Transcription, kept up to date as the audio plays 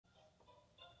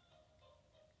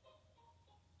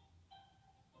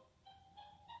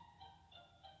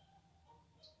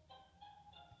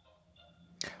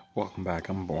Welcome back,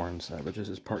 I'm BornSvg. This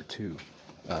is part 2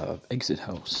 of Exit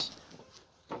House.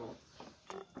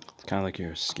 It's kind of like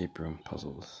your escape room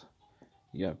puzzles.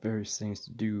 You got various things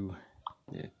to do.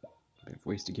 They have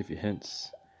ways to give you hints.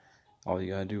 All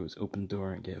you gotta do is open the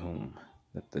door and get home.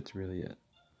 That's really it.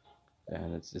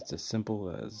 And it's as simple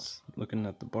as looking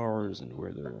at the bars and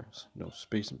where there's no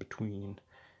space in between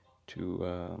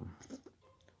to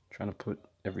trying to put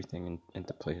everything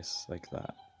into place like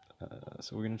that.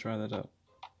 So we're gonna try that out.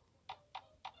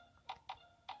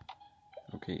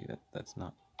 Okay, that's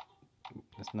not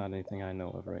anything I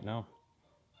know of right now.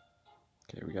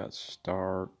 Okay, we got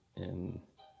start in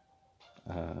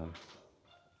a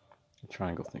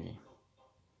triangle thingy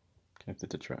connected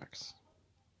to tracks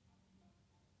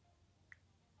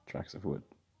of wood,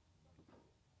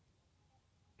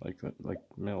 like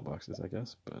mailboxes, I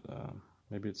guess. But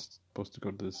maybe it's supposed to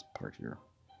go to this part here.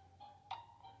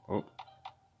 Oh,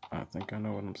 I think I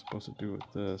know what I'm supposed to do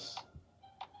with this.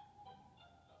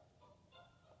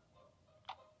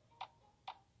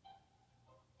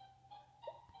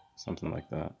 Something like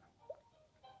that.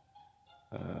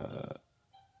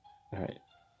 Alright.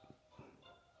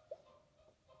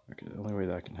 Okay, the only way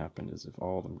that can happen is if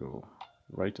all of them go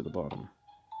right to the bottom.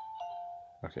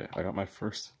 Okay, I got my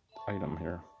first item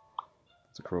here.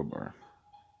 It's a crowbar.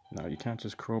 Now, you can't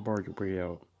just crowbar your way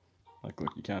out. Like,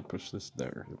 look, you can't push this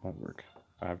there. It won't work.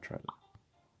 I've tried it.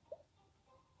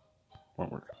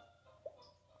 Won't work.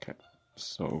 Okay,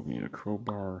 so we need a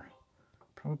crowbar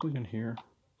probably in here.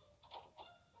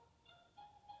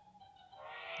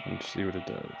 And see what it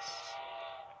does.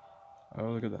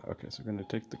 Oh, look at that. Okay, so we're going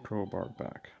to take the crowbar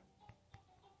back.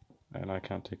 And I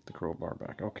can't take the crowbar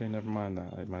back. Okay, never mind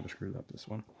that. I might have screwed up this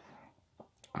one.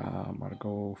 I'm going to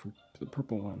go for the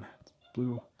purple one. It's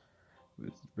blue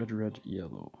with red,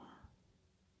 yellow.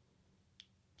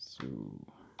 So,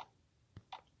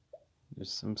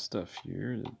 there's some stuff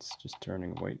here that's just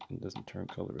turning white and doesn't turn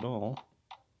color at all.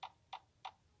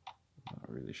 I'm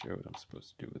not really sure what I'm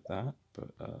supposed to do with that,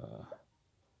 but,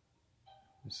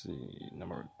 let's see,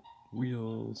 number of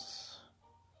wheels.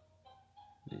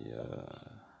 The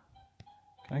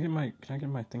can I get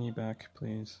my thingy back,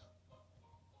 please?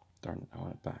 Darn it, I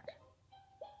want it back.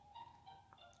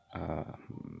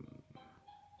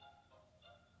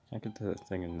 Can't get that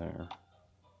thing in there.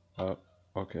 Oh,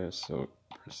 okay, so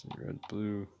red,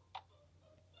 blue.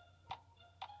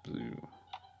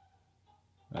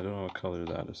 I don't know what color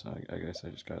that is. I guess I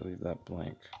just gotta leave that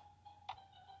blank.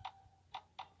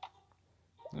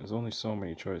 There's only so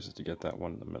many choices to get that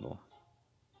one in the middle.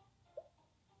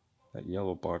 That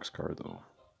yellow boxcar, though,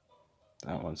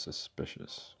 that one's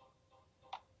suspicious.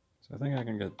 So I think I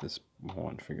can get this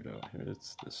one figured out here.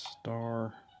 It's the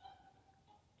star,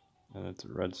 and it's a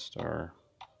red star.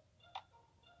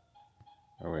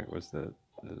 Oh wait, what's the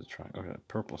triangle? Okay,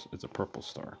 purple. It's a purple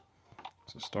star.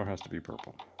 So star has to be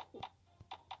purple.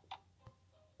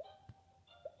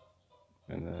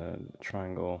 And then the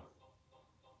triangle.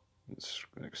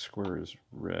 Like square is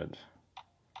red.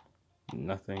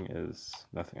 Nothing is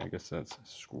nothing. I guess that's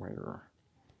square.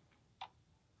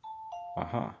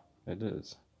 Aha, it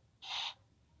is.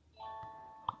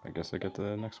 I guess I get to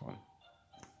the next one.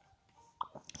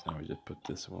 So now we just put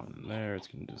this one in there. It's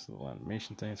gonna do this little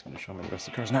animation thing. It's gonna show me the rest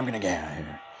of the cars. Now I'm gonna get out of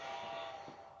here.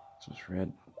 So it's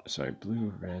red. Sorry,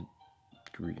 blue, red,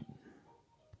 green.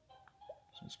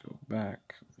 So let's go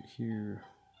back over here.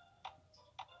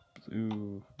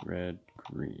 Blue, red,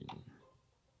 green.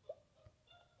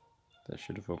 That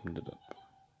should have opened it up.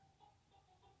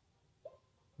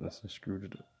 Unless I screwed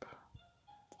it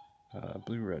up.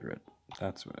 Blue, red.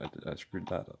 That's what I screwed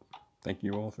that up. Thank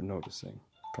you all for noticing.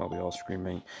 Probably all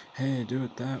screaming, "Hey, do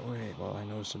it that way." Well, I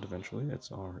noticed it eventually.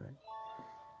 It's alright.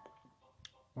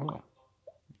 Oh.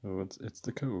 Oh, it's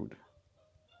the code.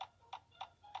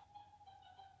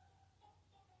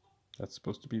 That's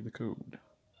supposed to be the code.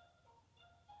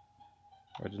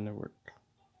 Why didn't it work?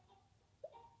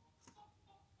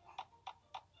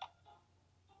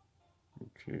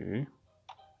 Okay.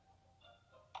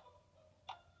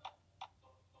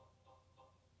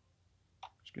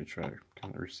 Just gonna try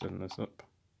kind of resetting this up.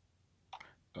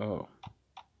 Oh.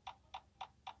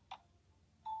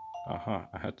 Aha,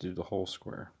 I had to do the whole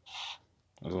square.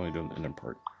 I was only doing the inner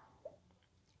part.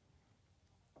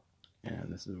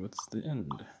 And this is what's the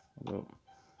end. Although,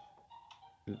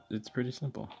 it's pretty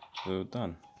simple. So,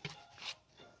 done.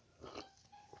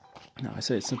 Now, I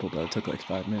say it's simple, but it took like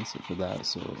 5 minutes for that,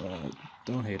 so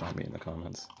don't hate on me in the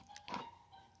comments.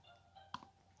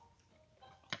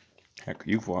 Heck,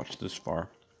 you've watched this far.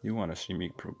 You want to see me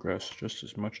progress just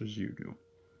as much as you do.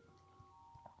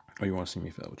 Or you want to see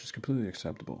me fail, which is completely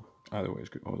acceptable. Either way is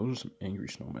good. Oh, those are some angry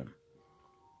snowmen.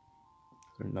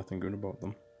 There's nothing good about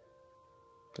them.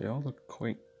 They all look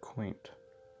quite quaint.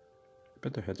 I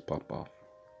bet their heads pop off.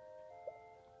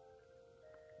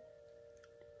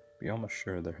 Be almost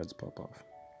sure their heads pop off.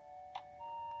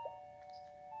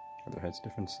 Are their heads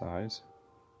different size?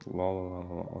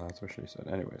 Lol, that's what she said.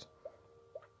 Anyways.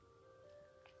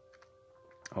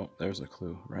 Oh, there's a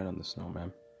clue. Right on the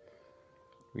snowman.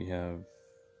 We have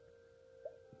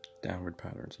downward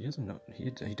patterns. He doesn't know. He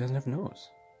doesn't have a nose.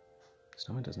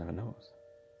 Snowman doesn't have a nose.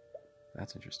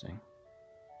 That's interesting.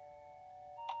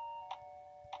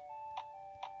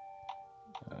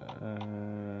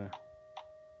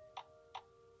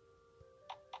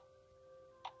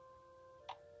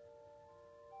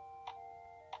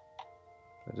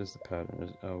 That is the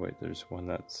pattern. Oh wait, there's one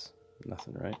that's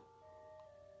nothing, right?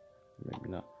 Maybe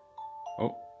not.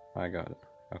 Oh, I got it.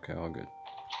 Okay, all good.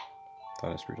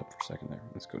 Thought I screwed up for a second there.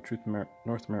 Let's go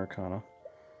North Americana.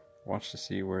 Watch to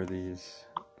see where these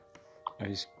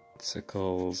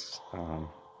icicles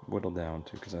whittle down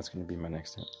to, because that's going to be my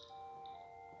next hint.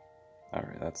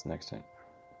 Alright, that's the next hint.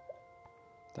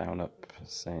 Down, up,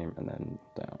 same, and then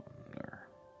down there.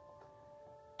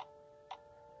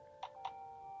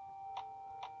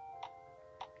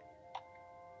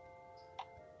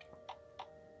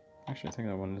 Actually, I think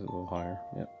that one is a little higher.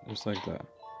 Yep, just like that.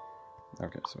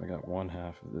 Okay, so I got one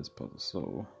half of this puzzle,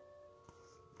 so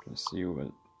let's see what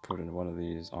putting one of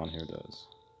these on here does.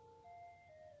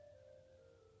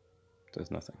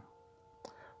 Does nothing.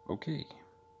 Okay.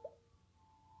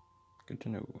 Good to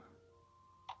know.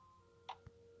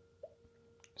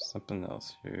 Something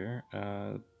else here.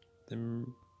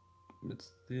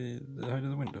 It's the height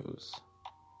of the windows.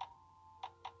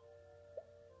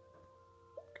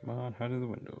 Come on, height of the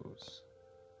windows.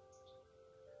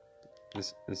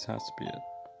 This has to be it.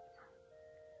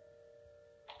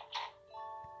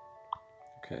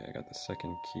 Okay, I got the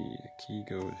second key. The key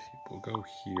will go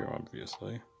here,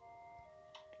 obviously.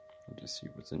 I'll just see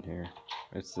what's in here.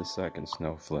 It's the second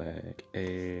snow flag.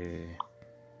 Hey.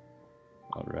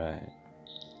 Alright.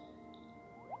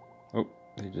 Oh,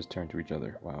 they just turned to each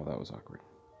other. Wow, that was awkward.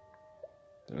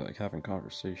 They're like having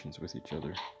conversations with each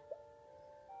other.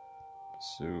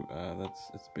 So,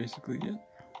 that's basically it.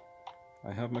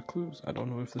 I have my clues. I don't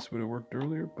know if this would have worked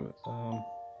earlier, but,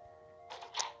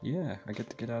 yeah, I get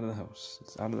to get out of the house.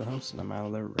 It's out of the house, and I'm out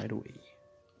of there right away.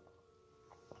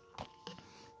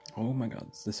 Oh my god,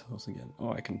 it's this house again.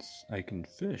 Oh, I can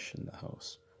fish in the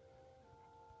house.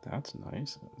 That's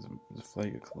nice. It's a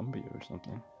flag of Columbia or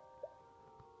something.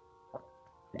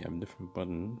 You have different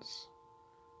buttons.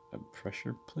 A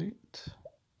pressure plate?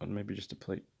 Or maybe just a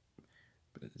plate.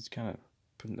 But it's kind of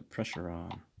putting the pressure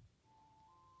on.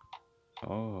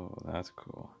 Oh, that's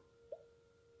cool.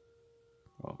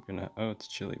 Oh, it's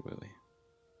Chili Willy.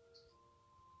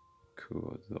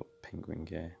 Cool, little penguin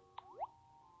guy.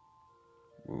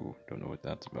 Ooh, don't know what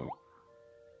that's about.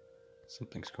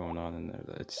 Something's going on in there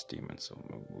that it's steaming, so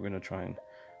we're gonna try and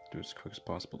do as quick as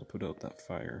possible to put out that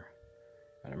fire.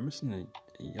 And I'm missing a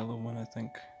yellow one, I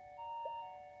think.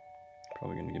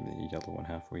 Probably gonna give me the yellow one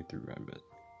halfway through, I bet.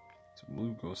 So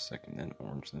blue goes second, then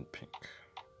orange, then pink.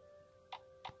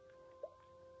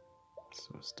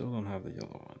 So still don't have the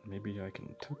yellow one. Maybe I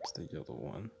can touch the yellow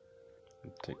one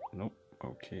and take. Nope.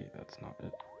 Okay, that's not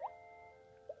it.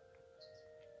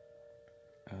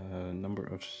 Number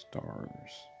of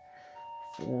stars.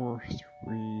 4,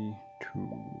 3,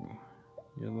 2.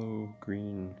 Yellow,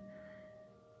 green,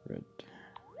 red.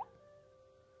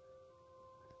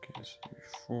 Okay, so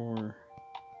 4,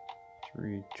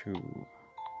 3, 2.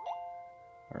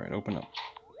 Alright, open up.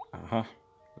 Aha.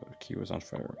 The key was on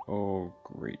fire. Oh,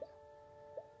 great.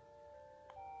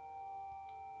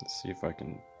 Let's see if I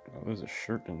can. Oh, there's a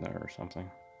shirt in there or something.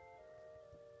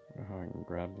 I wonder how I can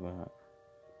grab that.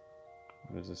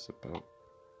 What is this about?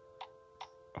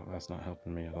 Oh, that's not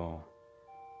helping me at all.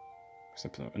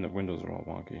 Except and the windows are all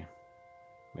wonky.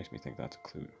 Makes me think that's a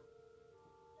clue.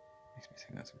 Makes me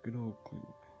think that's a good old clue.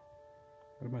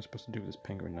 What am I supposed to do with this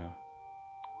penguin now?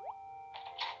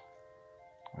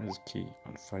 Why is this key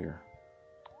on fire?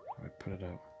 How do I put it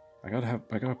out? I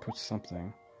gotta put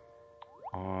something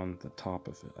on the top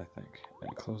of it, I think,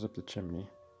 and close up the chimney.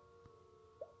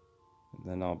 And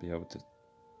then I'll be able to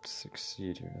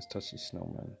succeed here. Let's touch the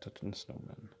snowman. Touching the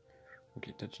snowman.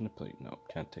 Okay, touching the plate. No,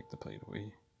 can't take the plate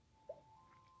away.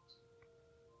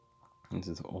 This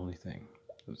is the only thing.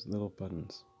 Those little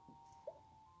buttons.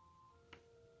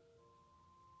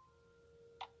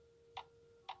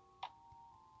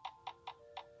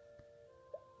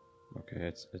 Okay,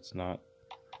 it's not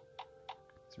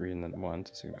 3 and then 1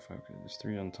 to signify. Okay, there's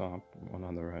 3 on top, 1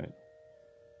 on the right.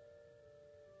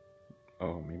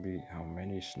 Oh, maybe how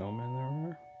many snowmen there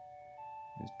are?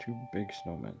 There's two big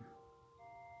snowmen.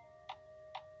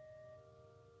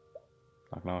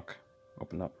 Knock knock.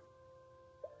 Open up.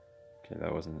 Okay,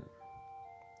 that wasn't it.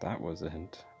 That was a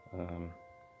hint. They're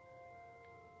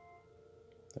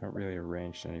not really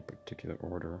arranged in any particular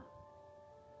order.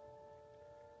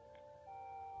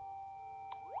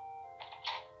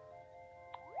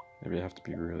 Maybe I have to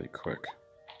be really quick.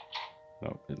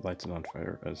 No, it lights it on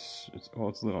fire as it's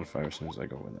lit on fire as soon as I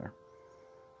go in there.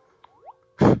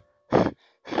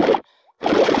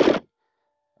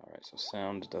 Alright, so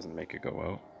sound doesn't make it go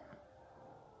out.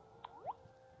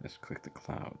 Let's click the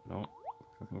cloud. No,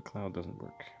 clicking the cloud doesn't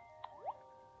work.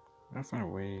 I gotta find a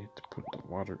way to put the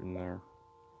water in there.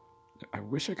 I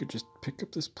wish I could just pick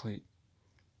up this plate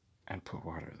and put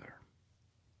water there.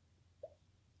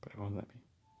 But it won't let me.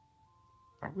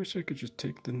 I wish I could just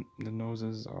take the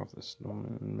noses off the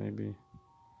snowman maybe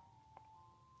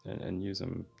and use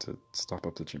them to stop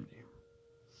up the chimney.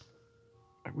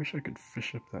 I wish I could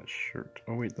fish up that shirt.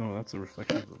 Oh wait, no, that's a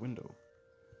reflection of the window.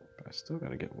 But I still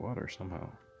gotta get water somehow.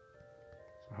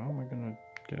 So how am I gonna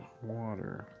get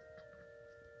water?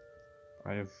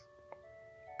 I have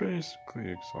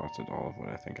basically exhausted all of what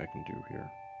I think I can do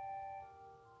here.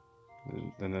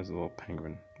 Then there's a little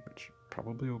penguin, which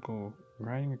probably will go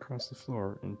riding across the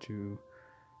floor into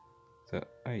the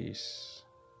ice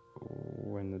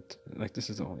when like this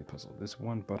is the only puzzle. This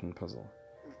one button puzzle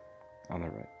on the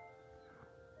right.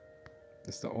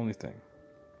 It's the only thing.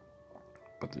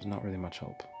 But there's not really much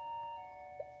help.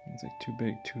 It's like two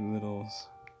big, two littles,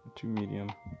 two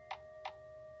medium.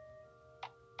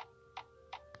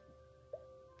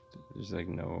 There's like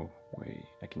no way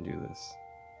I can do this.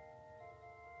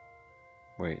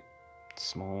 Wait,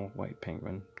 small white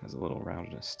penguin has a little round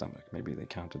in his stomach. Maybe they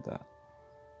counted that.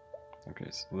 Okay,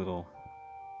 it's little.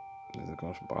 Is it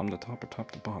going from bottom to top or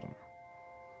top to bottom?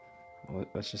 Well,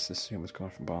 let's just assume it's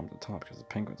going from bottom to top because the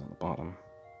penguin's on the bottom.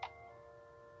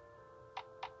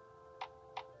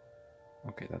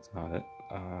 Okay, that's not it.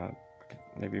 Okay,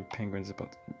 maybe penguin's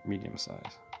about medium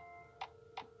size.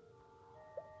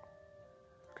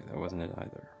 Okay, that wasn't it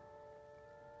either.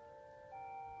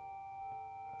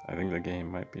 I think the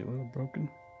game might be a little broken.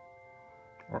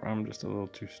 Or I'm just a little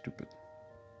too stupid.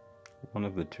 One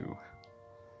of the two.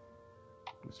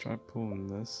 Let's try pulling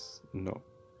this. No,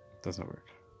 it doesn't work.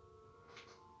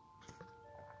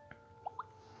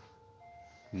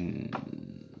 I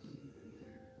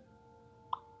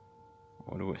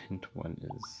wonder what hint one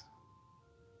is.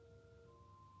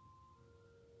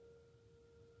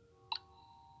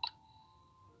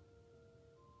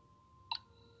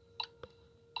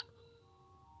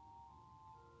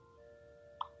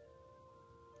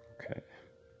 Okay.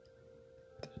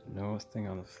 There's no thing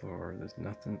on the floor. There's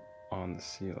nothing on the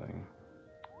ceiling.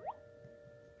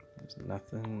 There's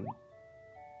nothing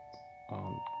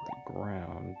on the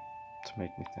ground to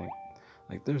make me think.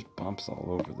 Like, there's bumps all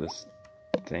over this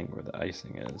thing where the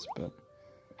icing is, but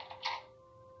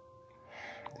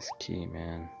this key,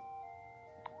 man.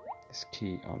 This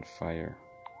key on fire.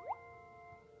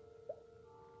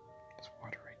 There's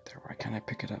water right there. Why can't I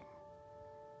pick it up?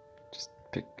 Just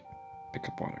pick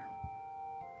up water.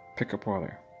 Pick up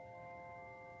water.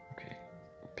 Okay.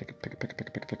 Pick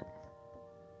up.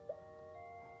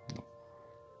 No.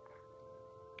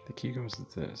 The key goes to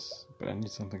this, but I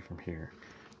need something from here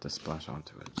to splash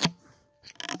onto it.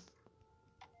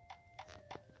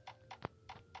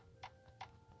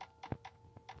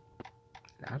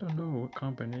 I don't know what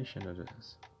combination it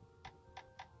is.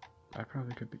 I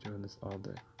probably could be doing this all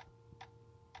day.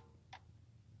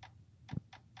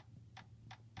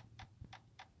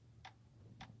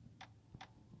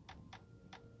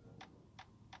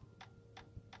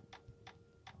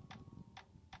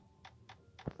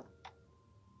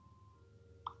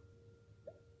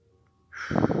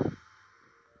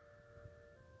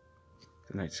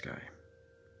 The night sky.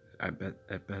 I bet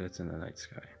it's in the night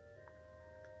sky.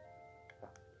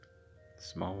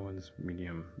 Small ones,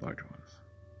 medium, large ones.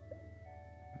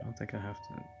 I don't think I have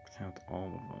to count all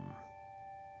of them.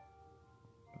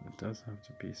 But it does have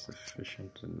to be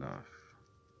sufficient enough.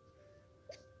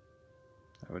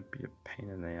 That would be a pain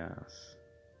in the ass.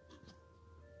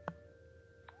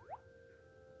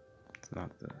 It's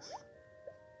not this.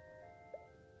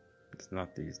 It's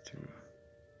not these two.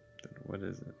 Then what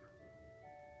is it?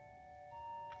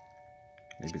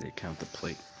 Maybe they count the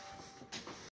plate.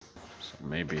 So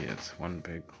maybe it's one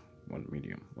big, one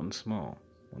medium, one small,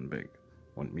 one big,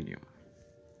 one medium.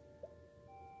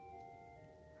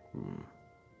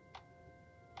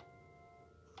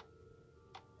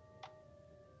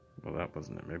 Well, that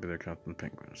wasn't it. Maybe they're counting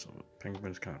penguins, so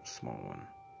penguins count a small one.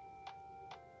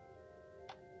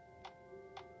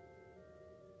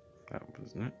 That was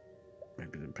isn't it?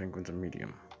 Maybe the penguin's a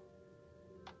medium.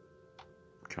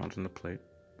 Counting the plate.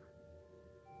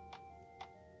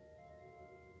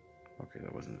 Okay,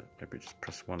 that wasn't it. Maybe just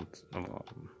press one.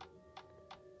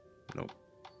 Nope.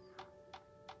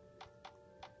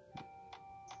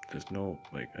 There's no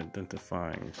like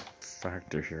identifying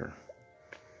factor here.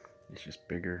 It's just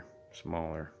bigger,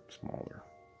 smaller, smaller.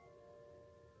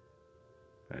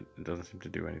 And it doesn't seem to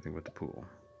do anything with the pool.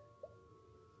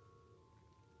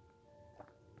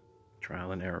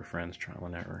 Trial and error, friends. Trial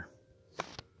and error.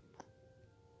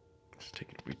 Let's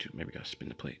take it. Maybe gotta spin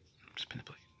the plate. Spin the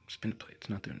plate. Spin the plate. It's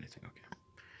not doing anything. Okay.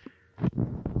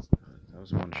 That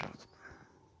was one shot.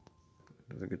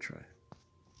 That was a good try.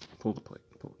 Pull the plate.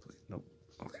 Pull the plate. Nope.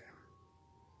 Okay.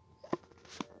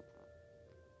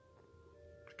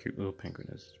 Cute little penguin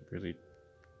is really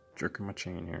jerking my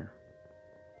chain here.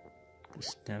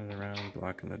 Just standing around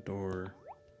blocking the door.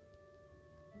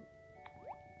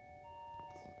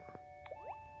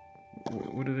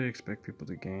 What do they expect people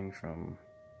to gain from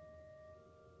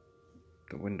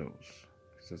the windows?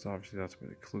 Because obviously that's where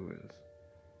the clue is.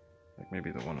 Like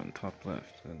maybe the one on the top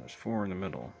left, and there's 4 in the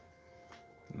middle.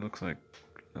 It looks like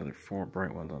another 4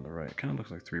 bright ones on the right. It kind of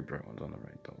looks like 3 bright ones on the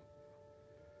right though.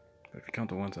 But if you count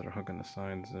the ones that are hugging the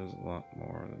sides, there's a lot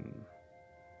more than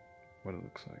what it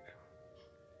looks like.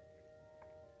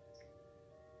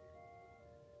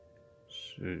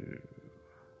 So,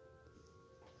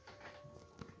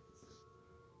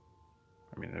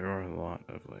 I mean, there are a lot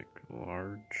of like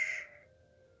large,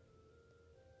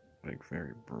 like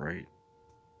very bright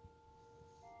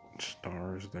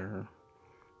stars there.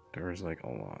 There's like a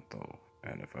lot though,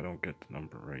 and if I don't get the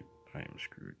number right, I am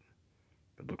screwed.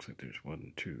 But it looks like there's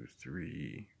 1, 2,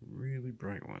 3 really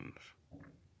bright ones,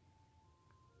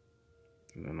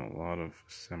 and then a lot of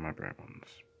semi-bright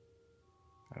ones.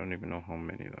 I don't even know how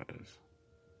many that is.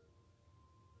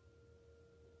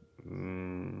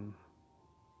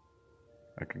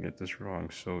 I can get this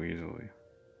wrong so easily.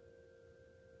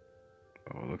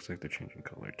 Oh, it looks like they're changing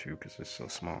color too because it's so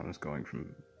small and it's going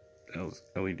from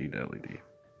LED to LED.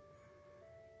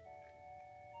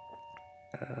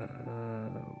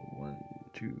 1,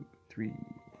 2, 3. I'm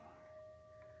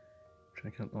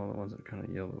trying to count all the ones that are kind of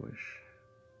yellowish.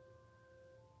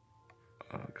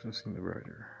 Because I'm seeing the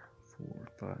brighter. 4,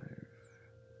 5,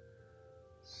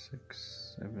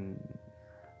 6, 7,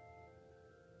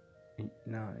 8,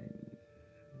 9.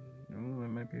 Oh, it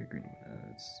might be a green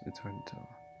one. It's hard to tell.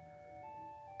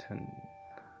 10,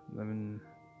 11,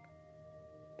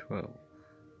 12,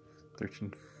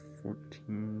 13,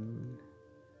 14,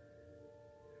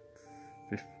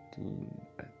 15,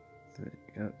 I think,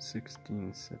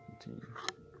 16, 17.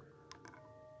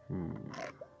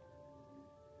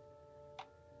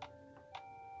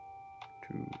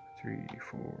 2, 3,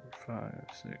 4, 5,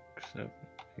 6, 7,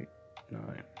 8,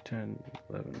 9, 10,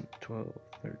 11, 12,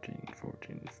 13,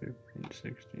 14, 15,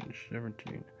 16,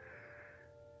 17.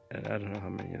 And I don't know how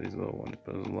many of these little ones,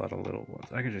 but there's a lot of little ones.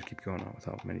 I could just keep going on with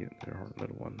how many there are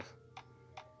little ones.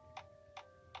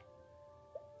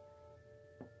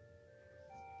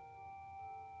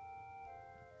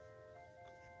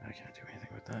 I can't do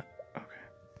anything with that. Okay.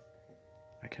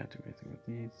 I can't do anything with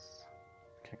these.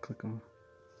 Can't click them.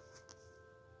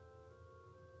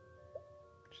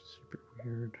 Which is super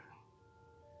weird.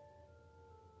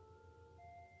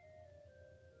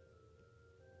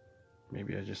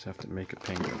 Maybe I just have to make a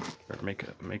penguin, or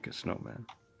make a snowman.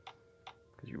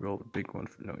 Because you roll the big one,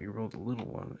 you roll the little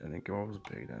one, and it goes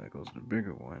big, then it goes to the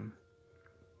bigger one.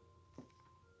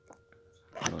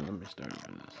 So let me start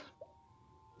over this.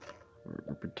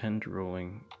 We're pretend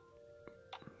rolling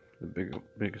the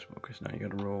biggest one, because now you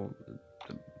gotta roll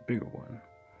the bigger one.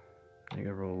 Then you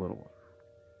gotta roll a little one.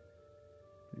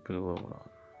 You put a little one on.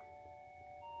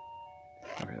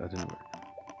 Okay, that didn't work.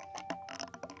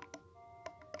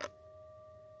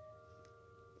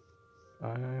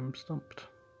 I'm stumped.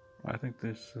 I think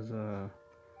this is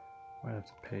might have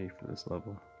to pay for this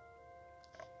level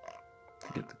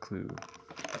to get the clue.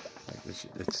 Like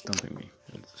it's stumping me.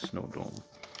 It's a snow dome.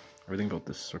 Everything about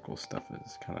this circle stuff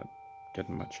is kind of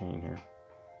getting my chain here.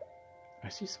 I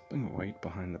see something white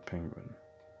behind the penguin.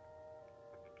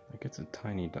 Like it's a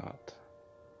tiny dot.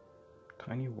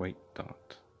 Tiny white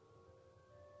dot.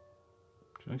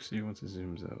 Can I see once it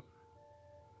zooms out?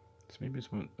 So maybe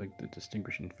it's one like the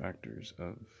distinguishing factors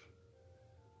of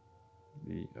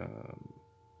the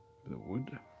wood.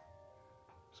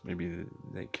 So maybe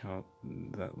they count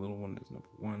that little one as number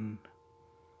 1.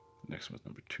 The next one's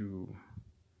number 2.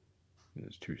 And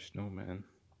there's 2 snowmen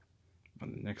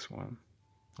on the next one.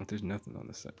 But there's nothing on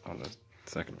the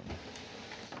second one.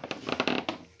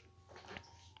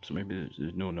 So maybe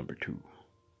there's no number 2.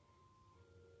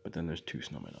 But then there's 2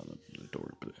 snowmen on the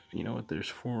door. But you know what? There's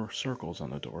 4 circles on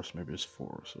the door, so maybe there's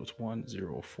 4. So it's 1,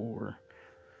 0, 4.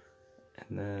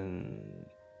 And then,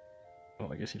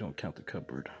 well, I guess you don't count the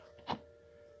cupboard. So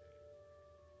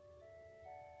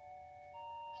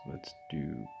let's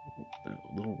do the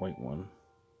little white one.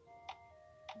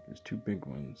 There's 2 big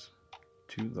ones,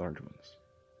 2 large ones.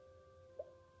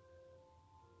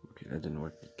 Okay, that didn't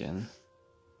work again.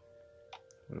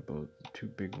 What about the 2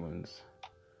 big ones?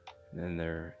 And then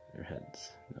their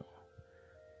heads. No.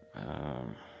 How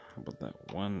about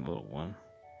that one little one?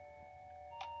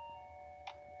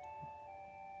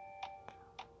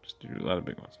 Just do a lot of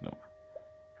big ones. No.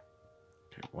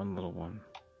 Okay, 1 little one.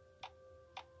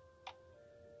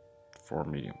 4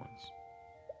 medium ones.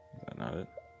 Is that not it?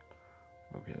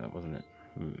 Okay, that wasn't it.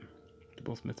 They're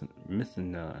both missing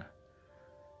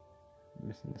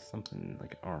something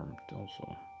like an arm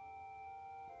also.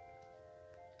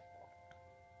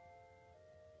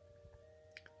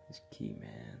 This key,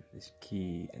 man. This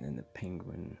key, and then the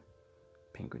penguin.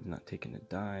 Penguin's not taking a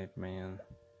dive, man.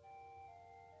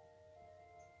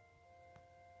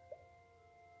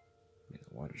 I mean,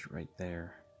 the water's right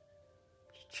there.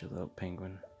 Just chill out,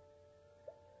 penguin.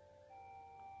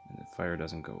 And the fire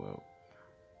doesn't go out.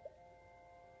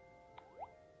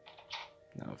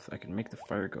 Now, if I can make the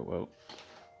fire go out,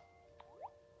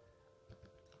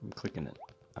 I'm clicking it.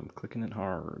 I'm clicking it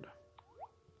hard.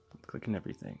 I'm clicking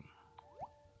everything.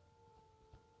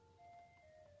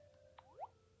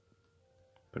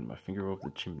 Putting my finger over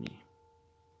the chimney.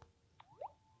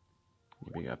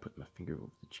 Maybe I gotta put my finger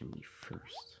over the chimney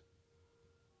first.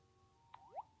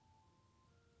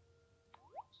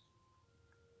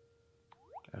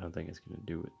 I don't think it's gonna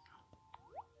do it.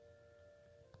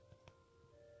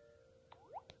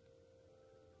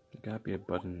 There gotta be a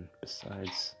button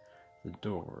besides the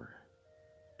door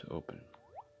to open.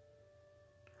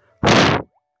 Okay,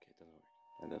 it doesn't work.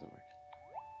 That doesn't work.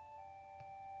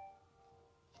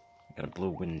 I gotta blow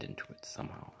wind into it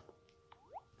somehow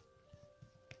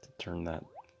to turn that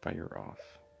fire off.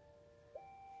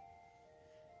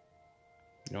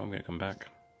 You know, I'm gonna come back.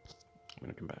 I'm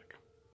gonna come back.